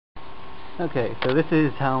Okay, so this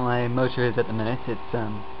is how my motor is at the minute. It's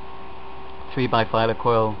 3x5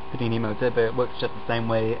 coil Bedini motor, but it works just the same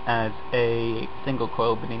way as a single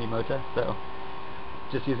coil Bedini motor, so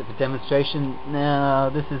just use it for demonstration. Now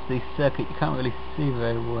this is the circuit. You can't really see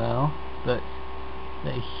very well, but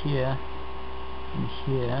they're here and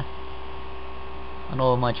here, and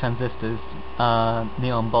all of my transistors are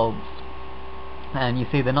neon bulbs, and you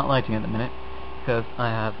see they're not lighting at the minute because I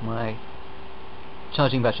have my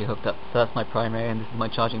charging battery hooked up. So that's my primary and this is my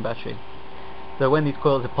charging battery. So when these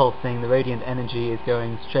coils are pulsing, the radiant energy is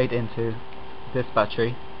going straight into this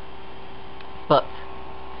battery, but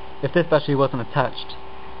if this battery wasn't attached,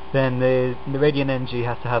 then the radiant energy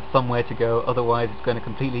has to have somewhere to go, otherwise it's going to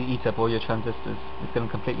completely eat up all your transistors. It's going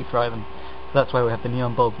to completely fry them. So that's why we have the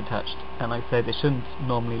neon bulbs attached, and like I said, they shouldn't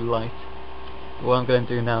normally light. But what I'm going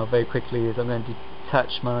to do now very quickly is I'm going to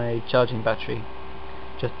detach my charging battery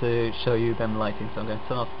just to show you them lighting. So I'm going to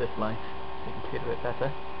turn off this light so you can see it a bit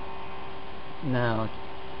better. Now,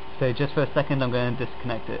 so just for a second I'm going to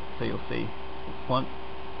disconnect it so you'll see. 1,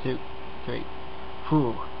 2, 3.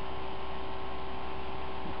 Whew.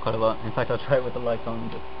 It's quite a lot. In fact, I'll try it with the lights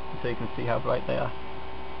on just so you can see how bright they are.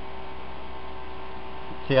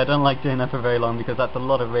 See, I don't like doing that for very long because that's a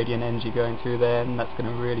lot of radiant energy going through there, and that's going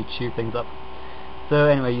to really chew things up. So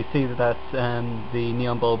anyway, you see that the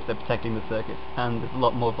neon bulbs are protecting the circuit, and there's a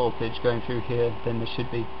lot more voltage going through here than there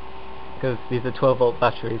should be, because these are 12 volt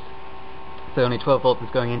batteries, so only 12 volts is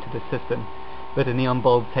going into this system, but a neon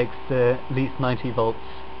bulb takes at least 90 volts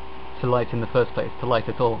to light in the first place, to light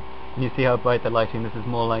at all. And you see how bright they're lighting. This is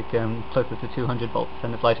more like closer to 200 volts,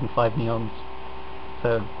 and it's lighting 5 neons,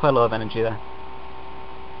 so quite a lot of energy there.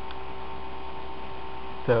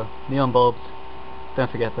 So neon bulbs, don't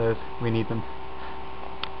forget those, we need them.